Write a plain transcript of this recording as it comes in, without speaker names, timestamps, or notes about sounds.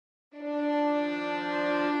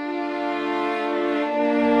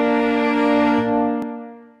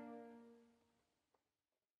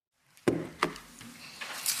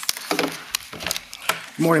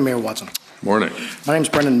Good morning, Mayor Watson. Morning. My name is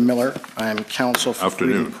Brendan Miller. I am counsel for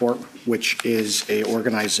Afternoon. Freedom Corp, which is an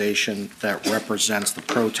organization that represents the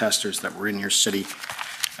protesters that were in your city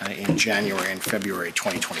in January and February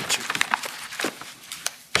 2022.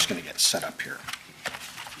 Just going to get set up here.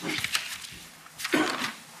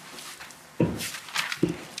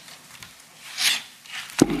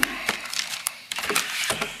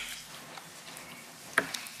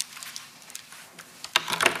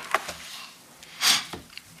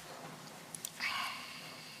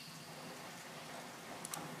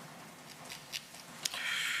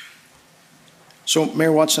 So,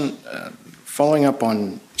 Mayor Watson, following up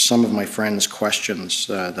on some of my friends' questions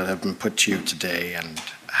that have been put to you today and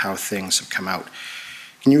how things have come out,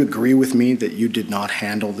 can you agree with me that you did not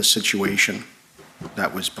handle the situation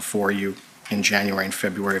that was before you in January and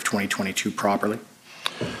February of 2022 properly?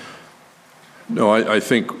 No, I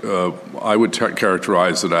think I would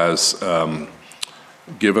characterize it as,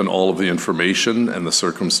 given all of the information and the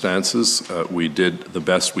circumstances, we did the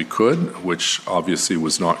best we could, which obviously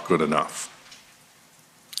was not good enough.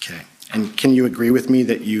 Okay. And can you agree with me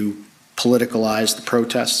that you politicalized the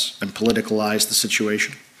protests and politicalized the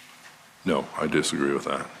situation? No, I disagree with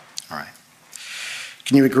that. All right.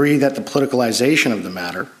 Can you agree that the politicalization of the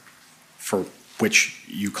matter, for which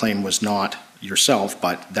you claim was not yourself,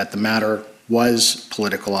 but that the matter was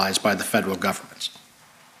politicalized by the federal government?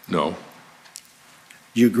 No.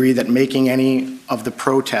 Do you agree that making any of the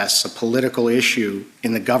protests a political issue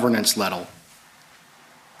in the governance level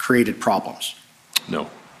created problems? No.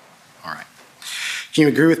 All right. Can you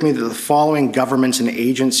agree with me that the following governments and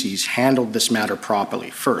agencies handled this matter properly?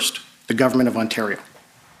 First, the Government of Ontario.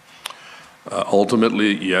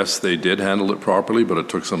 Ultimately, yes, they did handle it properly, but it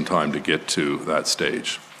took some time to get to that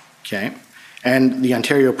stage. Okay. And the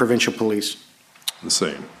Ontario Provincial Police. The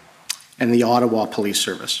same. And the Ottawa Police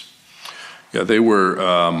Service. Yeah, they were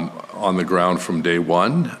on the ground from day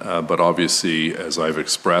one, but obviously, as I've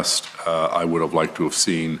expressed, I would have liked to have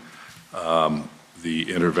seen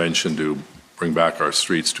the intervention to bring back our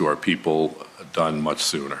streets to our people done much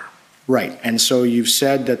sooner. Right. And so you've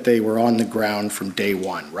said that they were on the ground from day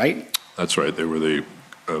one, right? That's right. They were the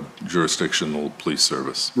jurisdictional police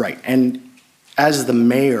service. Right. And as the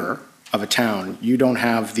mayor of a town, you don't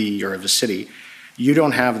have or of a city, you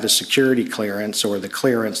don't have the security clearance or the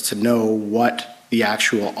clearance to know what the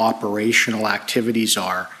actual operational activities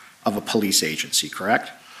are of a police agency,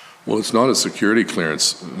 correct? Well, it's not a security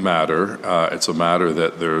clearance matter. It's a matter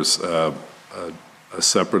that there's a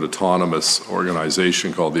separate autonomous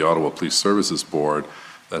organization called the Ottawa Police Services Board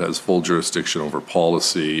that has full jurisdiction over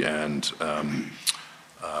policy and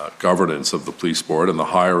governance of the police board and the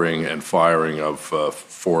hiring and firing of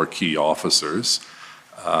 4 key officers.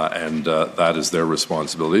 And that is their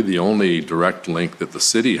responsibility. The only direct link that the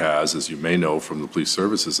city has, as you may know from the Police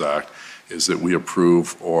Services Act, is that we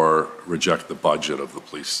approve or reject the budget of the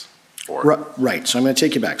police board. Right. So I'm going to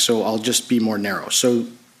take you back. So I'll just be more narrow. So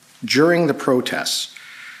during the protests,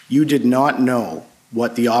 you did not know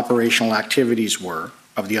what the operational activities were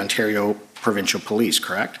of the Ontario Provincial Police,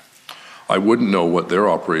 correct? I wouldn't know what their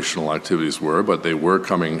operational activities were, but they were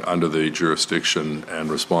coming under the jurisdiction and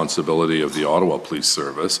responsibility of the Ottawa Police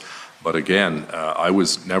Service. But again, I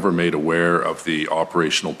was never made aware of the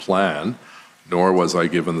operational plan, nor was I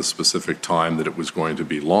given the specific time that it was going to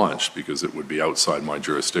be launched, because it would be outside my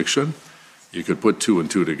jurisdiction. You could put 2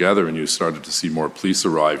 and 2 together and you started to see more police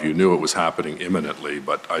arrive. You knew it was happening imminently,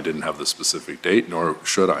 but I didn't have the specific date, nor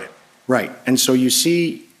should I. Right. And so you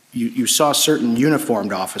saw certain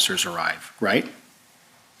uniformed officers arrive, right,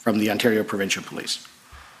 from the Ontario Provincial Police?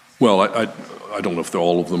 Well, I don't know if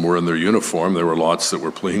all of them were in their uniform. There were lots that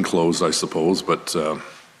were plainclothes, I suppose, but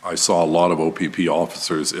I saw a lot of OPP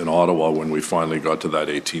officers in Ottawa when we finally got to that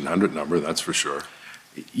 1,800 number, that's for sure.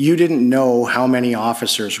 You didn't know how many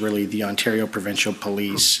officers really the Ontario Provincial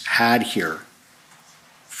Police had here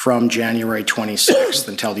from January 26th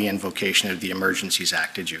until the invocation of the Emergencies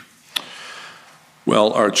Act, did you?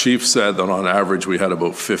 Well, our chief said that on average we had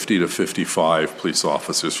about 50 to 55 police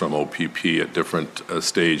officers from OPP at different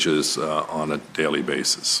stages on a daily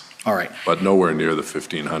basis. All right. But nowhere near the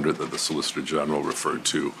 1,500 that the Solicitor General referred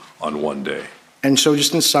to on one day. And so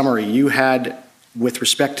just in summary, you had, with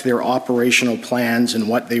respect to their operational plans and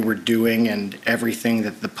what they were doing and everything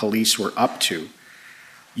that the police were up to,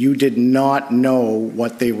 you did not know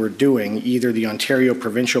what they were doing, either the Ontario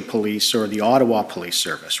Provincial Police or the Ottawa Police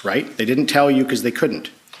Service, right? They didn't tell you because they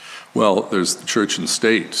couldn't. Well, there's church and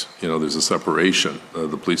state. You know, there's a separation.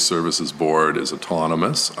 The Police Services Board is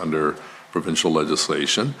autonomous under provincial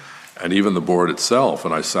legislation, and even the board itself,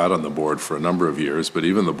 and I sat on the board for a number of years, but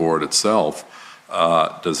even the board itself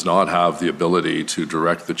does not have the ability to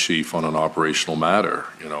direct the chief on an operational matter.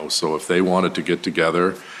 So if they wanted to get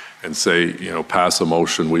together and say, pass a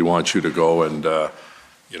motion, we want you to go and,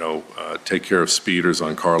 take care of speeders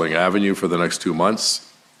on Carling Avenue for the next 2 months,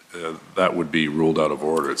 that would be ruled out of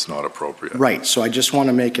order. It's not appropriate. Right. So I just want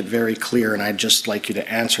to make it very clear, and I'd just like you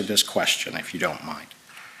to answer this question, if you don't mind.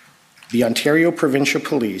 The Ontario Provincial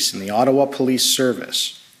Police and the Ottawa Police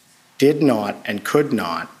Service did not and could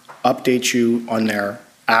not update you on their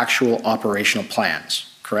actual operational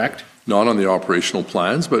plans, correct? Not on the operational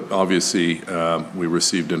plans, but obviously we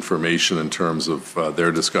received information in terms of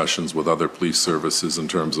their discussions with other police services in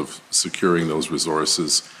terms of securing those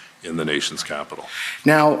resources in the nation's capital.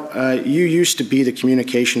 Now, you used to be the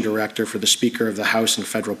communication director for the Speaker of the House and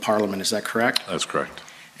Federal Parliament, is that correct? That's correct.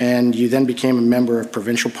 And you then became a member of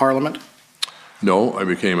Provincial Parliament? No, I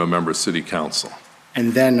became a member of City Council.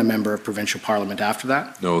 And then a member of Provincial Parliament after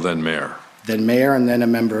that? No, then Mayor. Then Mayor, and then a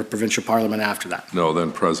member of Provincial Parliament after that? No,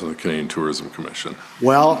 then President of the Canadian Tourism Commission.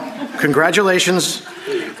 Well, congratulations,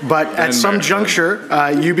 but at some juncture,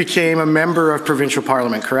 you became a member of Provincial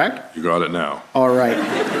Parliament, correct? You got it now. All right.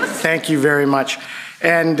 Thank you very much.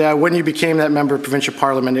 And when you became that member of Provincial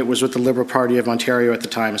Parliament, it was with the Liberal Party of Ontario at the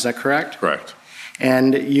time, is that correct? Correct.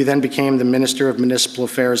 And you then became the Minister of Municipal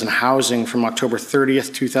Affairs and Housing from October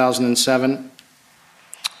 30th, 2007?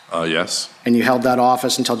 Yes. And you held that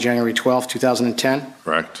office until January 12th, 2010?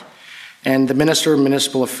 Correct. And the Minister of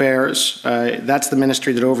Municipal Affairs, that's the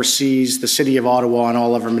ministry that oversees the City of Ottawa and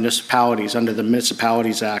all of our municipalities under the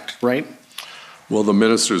Municipalities Act, right? Well, the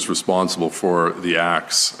minister is responsible for the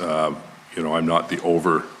acts. I'm not the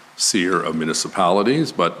overseer of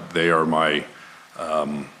municipalities, but they are my,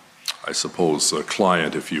 I suppose,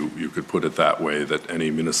 client, if you could put it that way, that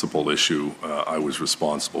any municipal issue I was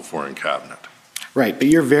responsible for in Cabinet. Right, but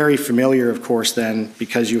you're very familiar, of course, then,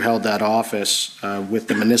 because you held that office with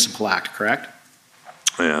the Municipal Act, correct?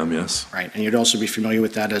 I am, yes. Right, and you'd also be familiar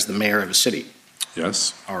with that as the mayor of a city?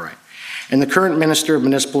 Yes. All right. And the current Minister of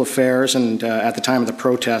Municipal Affairs, and at the time of the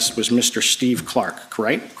protest, was Mr. Steve Clark,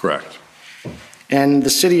 correct? Correct. And the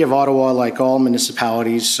City of Ottawa, like all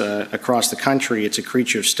municipalities across the country, it's a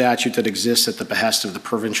creature of statute that exists at the behest of the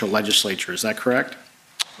provincial legislature, is that correct?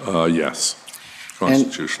 Yes,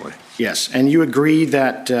 constitutionally. Yes, and you agree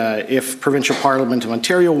that if Provincial Parliament of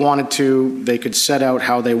Ontario wanted to, they could set out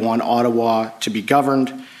how they want Ottawa to be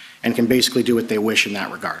governed and can basically do what they wish in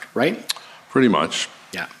that regard, right? Pretty much.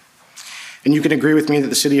 Yeah. And you can agree with me that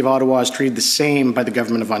the City of Ottawa is treated the same by the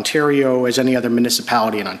Government of Ontario as any other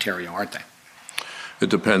municipality in Ontario, aren't they? It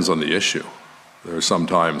depends on the issue. There are some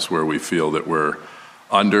times where we feel that we're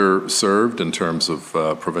underserved in terms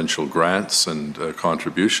of provincial grants and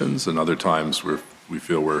contributions, and other times we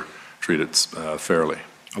feel we're treated fairly.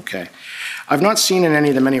 Okay. I've not seen in any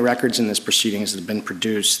of the many records in this proceedings that have been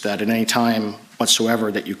produced that at any time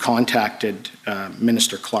whatsoever that you contacted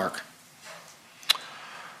Minister Clark.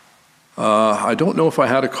 I don't know if I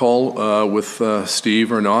had a call with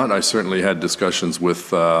Steve or not. I certainly had discussions with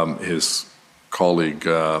his colleague,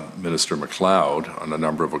 Minister MacLeod, on a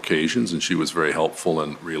number of occasions, and she was very helpful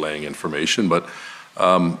in relaying information. But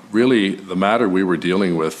really, the matter we were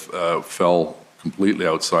dealing with fell completely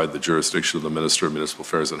outside the jurisdiction of the Minister of Municipal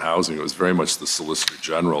Affairs and Housing. It was very much the Solicitor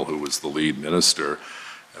General who was the lead minister,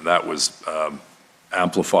 and that was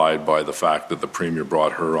amplified by the fact that the Premier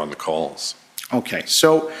brought her on the calls. Okay,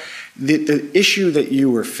 so the issue that you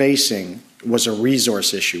were facing was a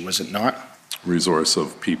resource issue, was it not? Resource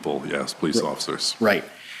of people, yes, police officers. Right.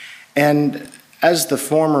 And as the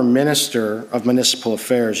former Minister of Municipal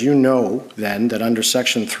Affairs, you know then that under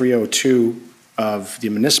Section 302 of the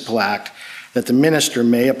Municipal Act, that the minister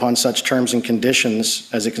may, upon such terms and conditions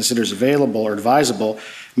as it considers available or advisable,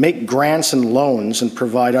 make grants and loans and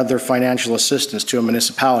provide other financial assistance to a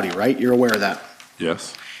municipality, right? You're aware of that?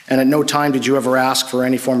 Yes. And at no time did you ever ask for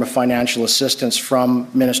any form of financial assistance from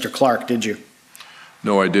Minister Clark, did you?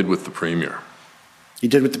 No, I did with the Premier. You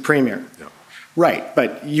did with the Premier? Yeah. Right,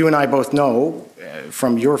 but you and I both know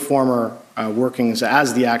from your former workings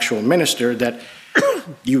as the actual minister that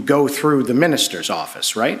you go through the minister's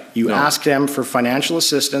office, right? You ask them for financial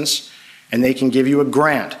assistance and they can give you a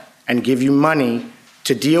grant and give you money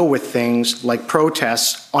to deal with things like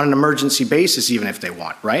protests on an emergency basis, even if they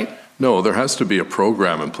want, right? No, there has to be a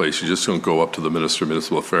program in place. You just don't go up to the Minister of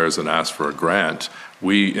Municipal Affairs and ask for a grant.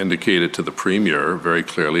 We indicated to the Premier very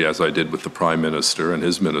clearly, as I did with the Prime Minister and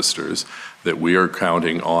his ministers, that we are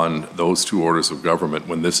counting on those two orders of government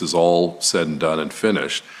when this is all said and done and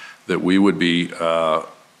finished, that we would be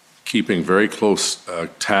keeping very close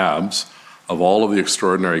tabs of all of the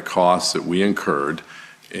extraordinary costs that we incurred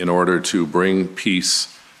in order to bring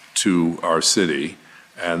peace to our city,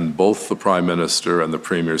 and both the Prime Minister and the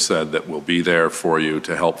Premier said that we'll be there for you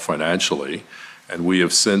to help financially. And we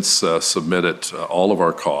have since submitted all of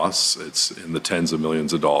our costs. It's in the tens of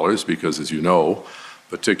millions of dollars because, as you know,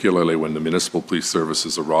 particularly when the municipal police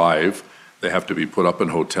services arrive, they have to be put up in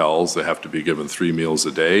hotels, they have to be given 3 meals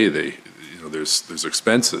a day, there's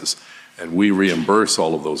expenses. And we reimburse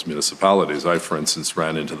all of those municipalities. I, for instance,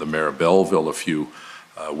 ran into the Mayor of Belleville a few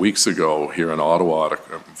weeks ago here in Ottawa,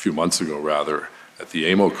 a few months ago rather, at the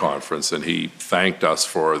AMO conference, and he thanked us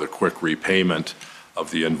for the quick repayment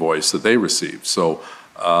of the invoice that they received. So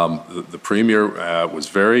the Premier was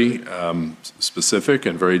very specific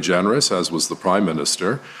and very generous, as was the Prime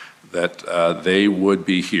Minister, that they would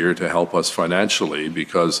be here to help us financially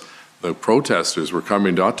because the protesters were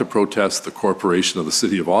coming not to protest the corporation of the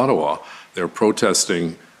City of Ottawa, they're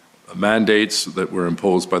protesting mandates that were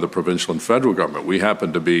imposed by the provincial and federal government. We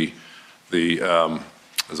happen to be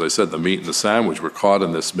as I said, the meat and the sandwich. We're caught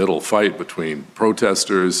in this middle fight between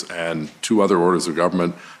protesters and 2 other orders of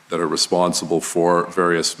government that are responsible for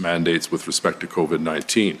various mandates with respect to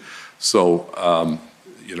COVID-19. So,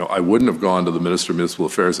 I wouldn't have gone to the Minister of Municipal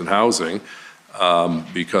Affairs and Housing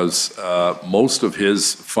because most of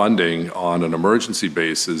his funding on an emergency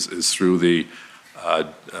basis is through the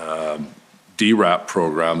DRAP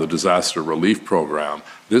program, the Disaster Relief Program.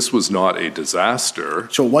 This was not a disaster.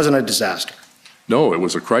 So it wasn't a disaster? No, it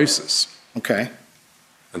was a crisis. Okay.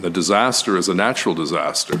 And the disaster is a natural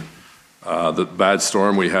disaster. The bad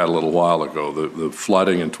storm we had a little while ago, the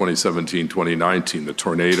flooding in 2017, 2019, the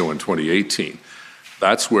tornado in 2018,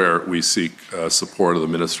 that's where we seek support of the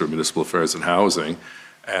Minister of Municipal Affairs and Housing,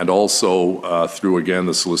 and also through, again,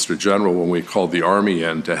 the Solicitor General when we called the Army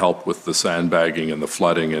in to help with the sandbagging and the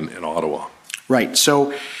flooding in Ottawa. Right.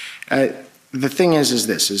 So the thing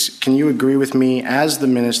is can you agree with me as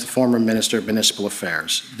the former Minister of Municipal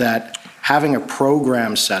Affairs that having a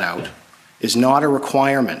program set out is not a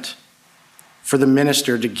requirement for the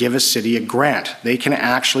minister to give a city a grant? They can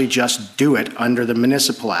actually just do it under the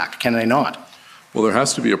Municipal Act, can they not? Well, there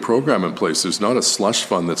has to be a program in place. There's not a slush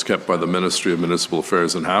fund that's kept by the Ministry of Municipal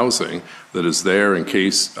Affairs and Housing that is there in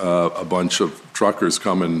case a bunch of truckers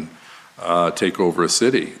come and take over a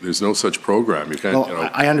city. There's no such program. You can't, well,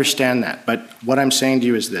 I understand that, but what I'm saying to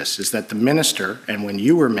you is this, is that the minister, and when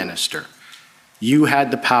you were minister, you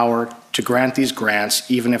had the power to grant these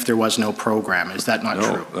grants even if there was no program. Is that not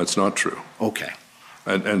true? No, that's not true. Okay.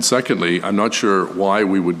 And secondly, I'm not sure why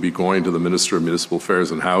we would be going to the Minister of Municipal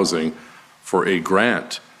Affairs and Housing for a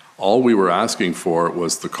grant. All we were asking for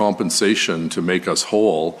was the compensation to make us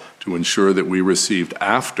whole, to ensure that we received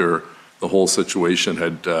after the whole situation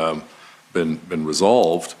had been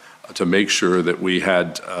resolved, to make sure that we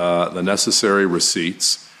had the necessary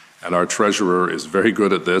receipts, and our treasurer is very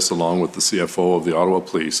good at this, along with the CFO of the Ottawa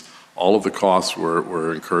Police. All of the costs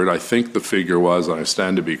were incurred. I think the figure was, and I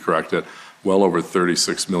stand to be corrected, well over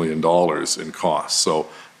 $36 million in costs. So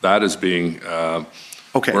that is being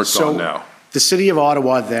worked on now. The City of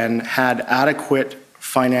Ottawa then had adequate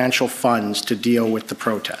financial funds to deal with the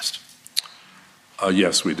protest?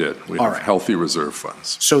 Yes, we did. We have healthy reserve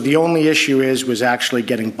funds. So the only issue was actually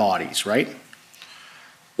getting bodies, right?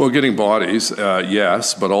 Well, getting bodies,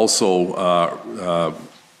 yes, but also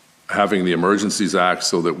having the Emergencies Act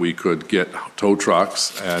so that we could get tow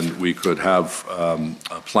trucks and we could have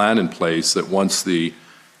a plan in place that once the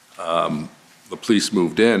police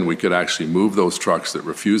moved in, we could actually move those trucks that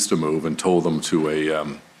refused to move and tow them to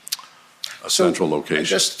a central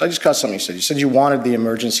location. I just got something you said. You said you wanted the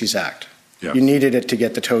Emergencies Act. Yes. You needed it to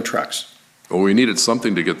get the tow trucks. Well, we needed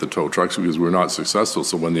something to get the tow trucks because we were not successful.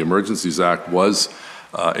 So when the Emergencies Act was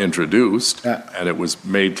introduced, and it was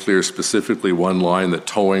made clear specifically one line that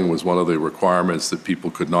towing was one of the requirements that people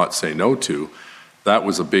could not say no to, that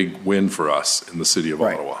was a big win for us in the City of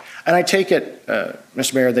Ottawa. And I take it,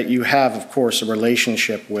 Mr. Mayor, that you have, of course, a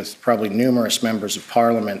relationship with probably numerous members of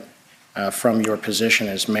Parliament from your position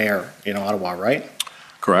as mayor in Ottawa, right?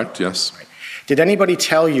 Correct, yes. Right. Did anybody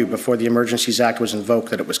tell you before the Emergencies Act was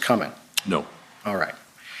invoked that it was coming? No. All right.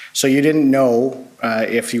 So you didn't know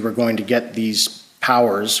if you were going to get these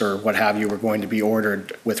powers or what have you were going to be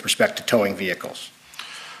ordered with respect to towing vehicles?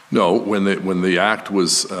 No. When the act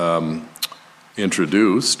was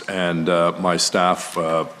introduced and my staff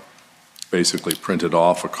basically printed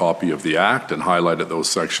off a copy of the act and highlighted those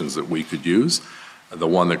sections that we could use. The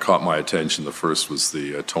one that caught my attention the first was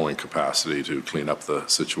the towing capacity to clean up the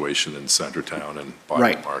situation in Centretown and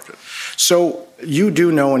Byron Market. So you do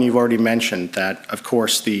know, and you've already mentioned that, of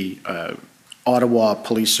course, the Ottawa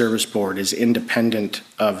Police Service Board is independent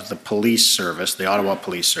of the police service, the Ottawa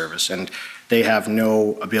Police Service, and they have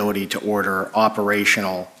no ability to order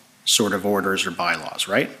operational sort of orders or bylaws,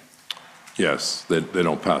 right? Yes, they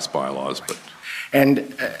don't pass bylaws, but And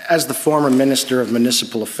as the former Minister of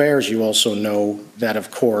Municipal Affairs, you also know that,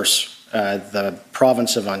 of course, the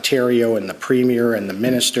province of Ontario and the Premier and the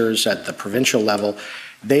ministers at the provincial level,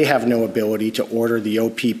 they have no ability to order the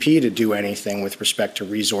OPP to do anything with respect to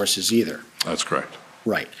resources either. that's correct.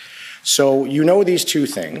 Right. So you know these two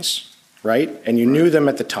things, right? And you knew them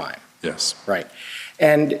at the time. Yes. Right.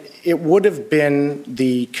 And it would have been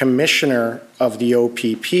the commissioner of the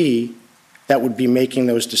OPP that would be making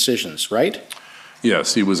those decisions, right?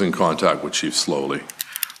 Yes, he was in contact with Chief Slowly.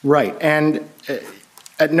 Right. And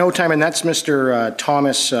at no time, and that's Mr.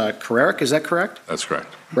 Thomas Carrerick, is that correct? That's correct.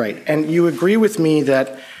 Right. And you agree with me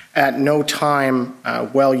that at no time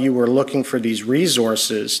while you were looking for these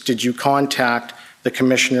resources, did you contact the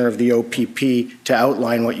commissioner of the OPP to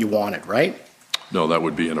outline what you wanted, right? No, that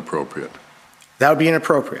would be inappropriate. That would be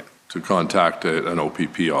inappropriate. To contact an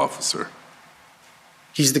OPP officer.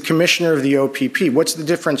 He's the commissioner of the OPP. What's the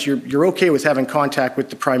difference? You're okay with having contact with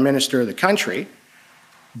the Prime Minister of the country,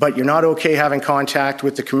 but you're not okay having contact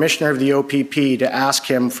with the commissioner of the OPP to ask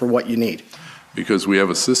him for what you need. Because we have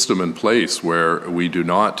a system in place where we do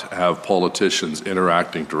not have politicians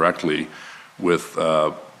interacting directly with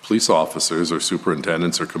police officers or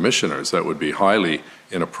superintendents or commissioners. That would be highly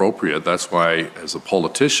inappropriate. That's why, as a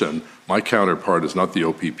politician, my counterpart is not the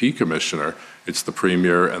OPP commissioner, it's the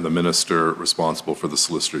Premier and the Minister responsible for the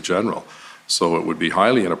Solicitor General. So it would be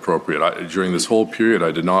highly inappropriate. During this whole period,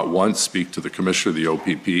 I did not once speak to the Commissioner of the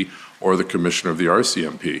OPP or the Commissioner of the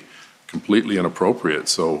RCMP. Completely inappropriate.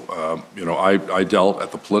 So, I dealt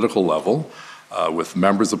at the political level with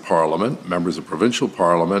members of Parliament, members of provincial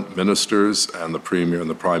Parliament, ministers, and the Premier and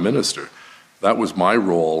the Prime Minister. That was my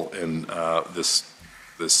role in this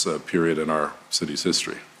period in our city's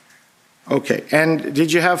history. Okay. And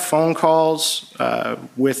did you have phone calls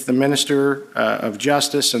with the Minister of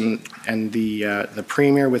Justice and the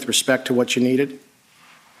Premier with respect to what you needed?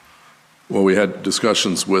 Well, we had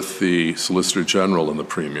discussions with the Solicitor General and the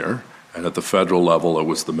Premier, and at the federal level, it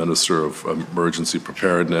was the Minister of Emergency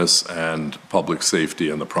Preparedness and Public Safety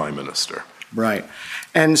and the Prime Minister. Right.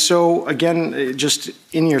 And so, again, just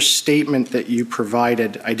in your statement that you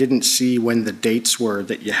provided, I didn't see when the dates were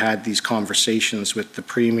that you had these conversations with the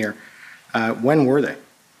Premier. When were they?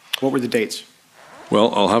 What were the dates?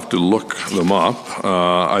 Well, I'll have to look them up.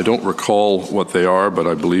 I don't recall what they are, but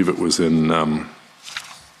I believe it was in,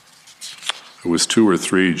 it was 2 or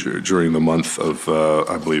 3 during the month of,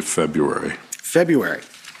 I believe, February. February.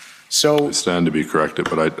 So I stand to be corrected,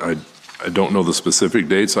 but I don't know the specific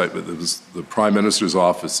dates. The Prime Minister's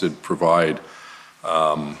office did provide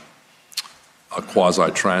a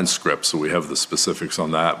quasi-transcript, so we have the specifics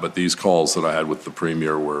on that. But these calls that I had with the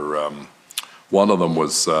Premier were, one of them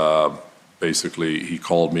was basically he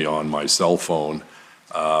called me on my cell phone.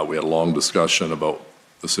 We had a long discussion about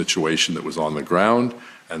the situation that was on the ground.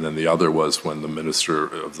 And then the other was when the Minister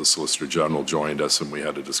of the Solicitor General joined us and we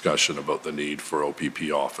had a discussion about the need for OPP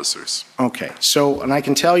officers. okay. So, and I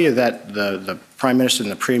can tell you that the Prime Minister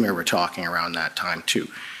and the Premier were talking around that time too.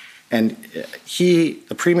 And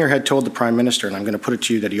the Premier had told the Prime Minister, and I'm going to put it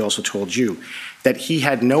to you that he also told you, that he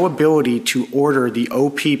had no ability to order the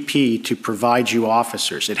OPP to provide you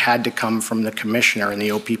officers. It had to come from the Commissioner and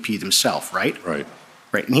the OPP themselves, right? Right.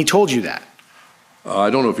 Right. And he told you that.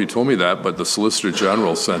 I don't know if he told me that, but the Solicitor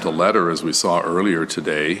General sent a letter, as we saw earlier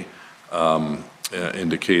today,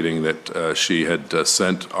 indicating that she had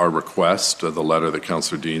sent our request, the letter that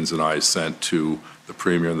Councillor Deans and I sent to the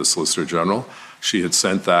Premier and the Solicitor General. She had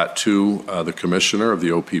sent that to the Commissioner of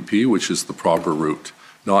the OPP, which is the proper route,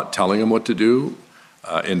 not telling him what to do,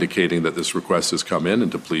 indicating that this request has come in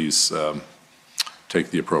and to please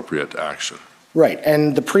take the appropriate action. Right.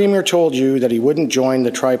 And the Premier told you that he wouldn't join the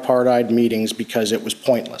tripartite meetings because it was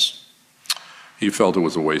pointless. He felt it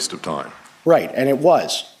was a waste of time. Right. And it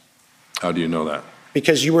was. How do you know that?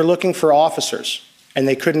 Because you were looking for officers and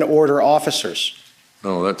they couldn't order officers.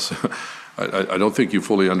 No, that's, I don't think you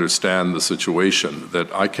fully understand the situation, that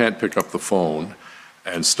I can't pick up the phone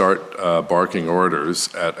and start barking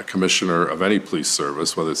orders at a commissioner of any police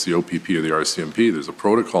service, whether it's the OPP or the RCMP. There's a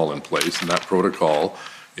protocol in place, and that protocol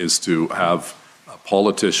is to have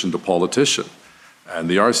politician to politician. And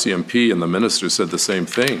the RCMP and the minister said the same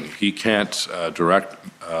thing. He can't direct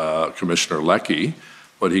Commissioner Leckie,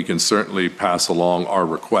 but he can certainly pass along our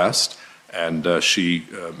request. And she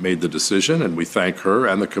made the decision, and we thank her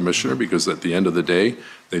and the Commissioner because at the end of the day,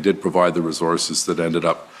 they did provide the resources that ended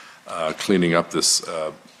up cleaning up this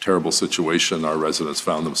terrible situation our residents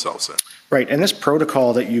found themselves in. Right. And this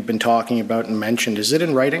protocol that you've been talking about and mentioned, is it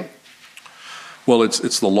in writing? Well,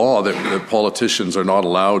 it's the law that politicians are not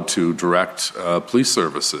allowed to direct police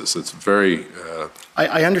services. It's very...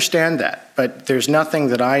 I understand that, but there's nothing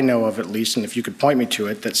that I know of, at least, and if you could point me to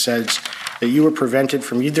it, that says that you were prevented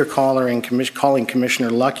from either calling Commissioner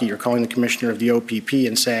Lucky or calling the Commissioner of the OPP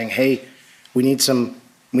and saying, hey, we need some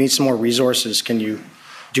more resources. Can you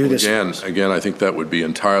do this? Again, I think that would be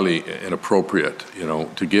entirely inappropriate,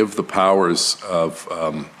 to give the powers of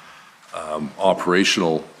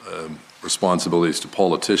operational responsibilities to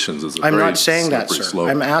politicians is a very slippery slope. I'm not saying that, sir.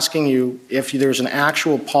 I'm asking you if there's an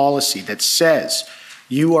actual policy that says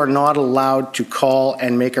you are not allowed to call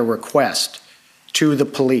and make a request to the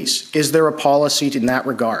police. Is there a policy in that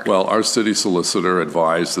regard? Well, our city solicitor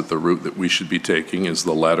advised that the route that we should be taking is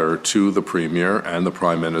the letter to the Premier and the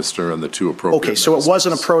Prime Minister and the two appropriate Okay, so it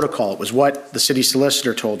wasn't a protocol. It was what the city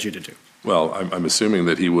solicitor told you to do. Well, I'm assuming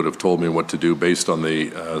that he would have told me what to do based on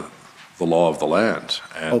the law of the land.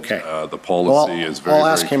 And, okay. The policy is very, I'll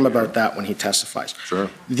ask him clear. about that when he testifies.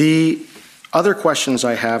 Sure. The other questions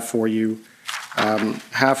I have for you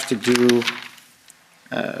have to do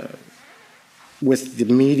with the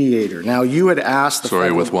mediator. Now, you had asked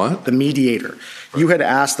with what? The mediator. Right. You had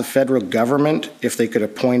asked the federal government if they could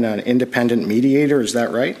appoint an independent mediator. Is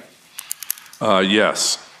that right?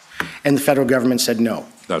 Yes. And the federal government said no.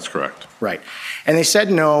 That's correct. Right. And they said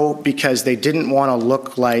no because they didn't want to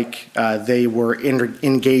look like they were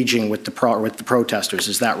engaging with the protesters.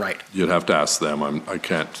 Is that right? You'd have to ask them. I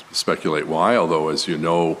can't speculate why, although, as you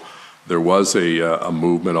know, there was a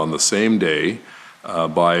movement on the same day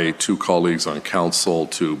by two colleagues on council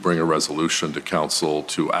to bring a resolution to council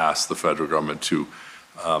to ask the federal government to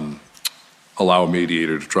allow a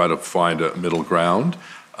mediator to try to find a middle ground.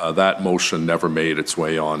 That motion never made its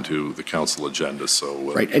way onto the council agenda,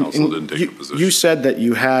 so right. council didn't take a position. You said that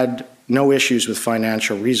you had no issues with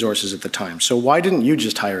financial resources at the time, so why didn't you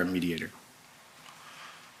just hire a mediator?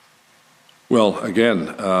 Well, again,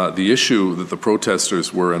 the issue that the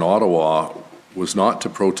protesters were in Ottawa was not to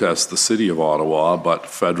protest the city of Ottawa, but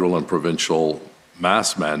federal and provincial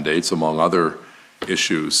mask mandates, among other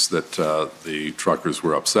issues that the truckers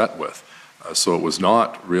were upset with. So it was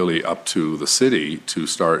not really up to the city to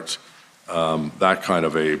start that kind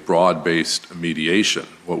of a broad-based mediation.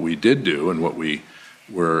 What we did do, and what we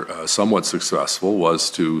were somewhat successful, was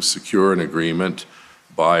to secure an agreement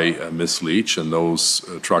by Ms. Leach and those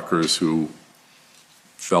truckers who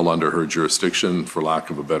fell under her jurisdiction, for lack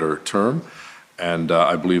of a better term. And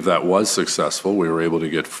I believe that was successful. We were able to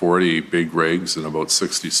get 40 big rigs and about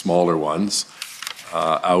 60 smaller ones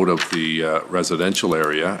out of the residential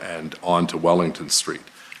area and onto Wellington Street.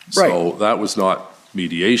 Right. So that was not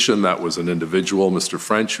mediation. That was an individual, Mr.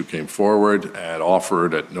 French, who came forward and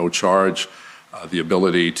offered at no charge the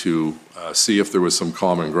ability to see if there was some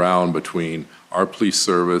common ground between our police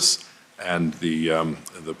service and the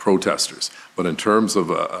protesters. But in terms of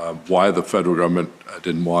why the federal government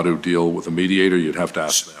didn't want to deal with a mediator, you'd have to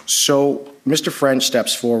ask them. So Mr. French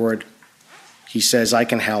steps forward. He says, I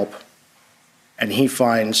can help. And he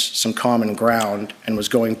finds some common ground and was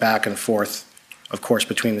going back and forth, of course,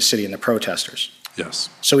 between the city and the protesters. Yes.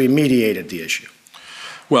 So he mediated the issue.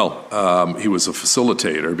 Well, he was a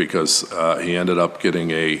facilitator because he ended up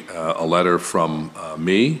getting a letter from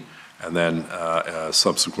me and then a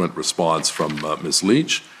subsequent response from Ms.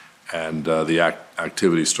 Leach. And the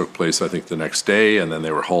activities took place, I think, the next day, and then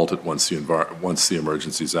they were halted once the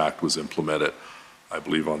Emergencies Act was implemented, I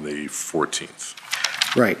believe, on the 14th.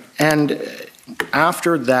 Right. And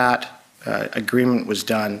after that agreement was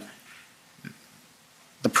done,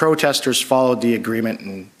 the protesters followed the agreement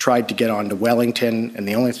and tried to get on to Wellington, and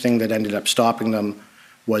the only thing that ended up stopping them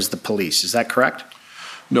was the police. Is that correct?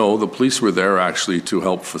 No, the police were there actually to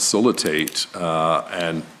help facilitate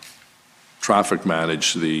and traffic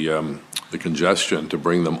manage the congestion to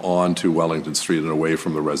bring them on to Wellington Street and away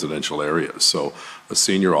from the residential areas. So a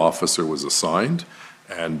senior officer was assigned,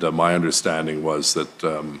 and my understanding was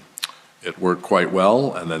that it worked quite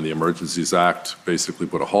well, and then the Emergencies Act basically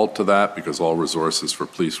put a halt to that because all resources for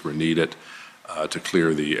police were needed to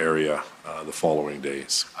clear the area the following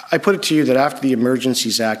days. I put it to you that after the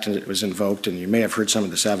Emergencies Act was invoked, and you may have heard some of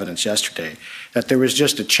this evidence yesterday, that there was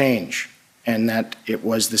just a change, and that it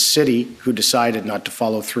was the city who decided not to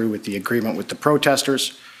follow through with the agreement with the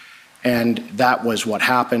protesters, and that was what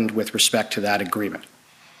happened with respect to that agreement.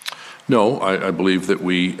 No, I believe that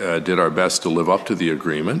we did our best to live up to the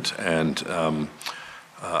agreement, and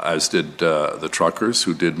as did the truckers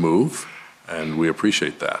who did move, and we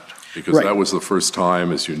appreciate that. Because right. That was the first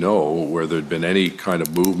time, as you know, where there'd been any kind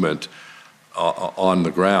of movement on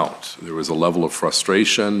the ground. There was a level of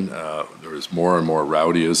frustration. There was more and more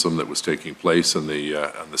rowdyism that was taking place in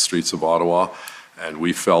the streets of Ottawa. And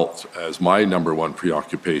we felt, as my number one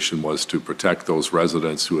preoccupation was to protect those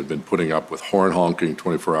residents who had been putting up with horn honking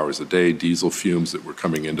 24 hours a day, diesel fumes that were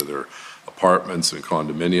coming into their apartments and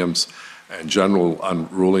condominiums, and general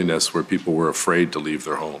unruliness where people were afraid to leave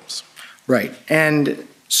their homes. Right. And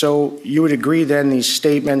so you would agree then these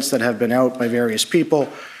statements that have been out by various people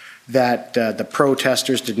that the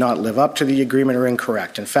protesters did not live up to the agreement are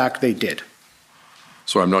incorrect. In fact, they did.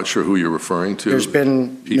 So I'm not sure who you're referring to. There's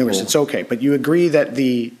been numerous. It's okay. But you agree that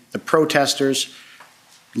the protesters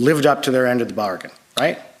lived up to their end of the bargain,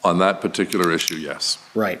 right? On that particular issue, yes.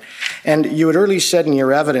 Right. And you had earlier said in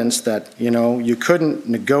your evidence that, you couldn't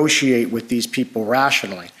negotiate with these people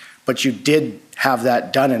rationally, but you did have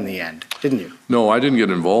that done in the end, didn't you? No, I didn't get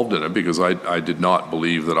involved in it because I did not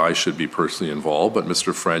believe that I should be personally involved, but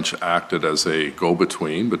Mr. French acted as a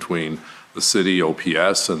go-between between the city,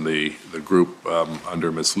 OPS, and the group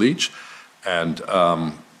under Ms. Leach. And,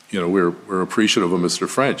 we're appreciative of Mr.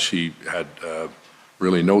 French. He had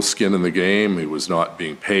really no skin in the game. He was not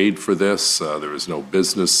being paid for this. There was no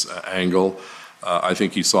business angle. I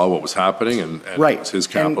think he saw what was happening, and right. It was his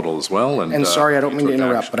capital as well. And sorry, I don't mean to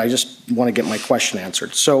interrupt, but I just want to get my question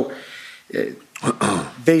answered. So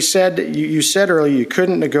they said, you said earlier you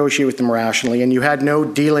couldn't negotiate with them rationally, and you had no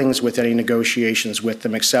dealings with any negotiations with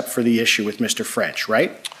them except for the issue with Mr. French,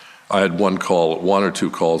 right? I had one or two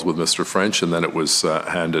calls with Mr. French, and then it was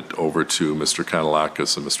handed over to Mr.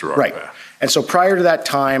 Kanalakis and Mr. Arpa. Right. And so prior to that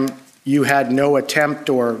time, you had no attempt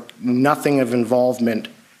or nothing of involvement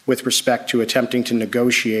with respect to attempting to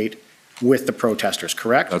negotiate with the protesters,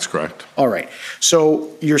 correct? That's correct. All right.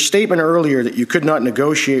 So your statement earlier that you could not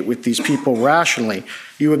negotiate with these people rationally,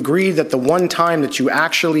 you agreed that the one time that you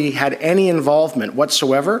actually had any involvement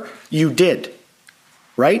whatsoever, you did,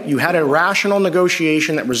 right? You had a rational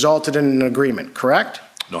negotiation that resulted in an agreement, correct?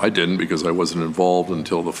 No, I didn't, because I wasn't involved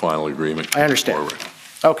until the final agreement came I understand. forward.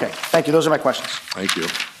 Okay. Thank you. Those are my questions. Thank you.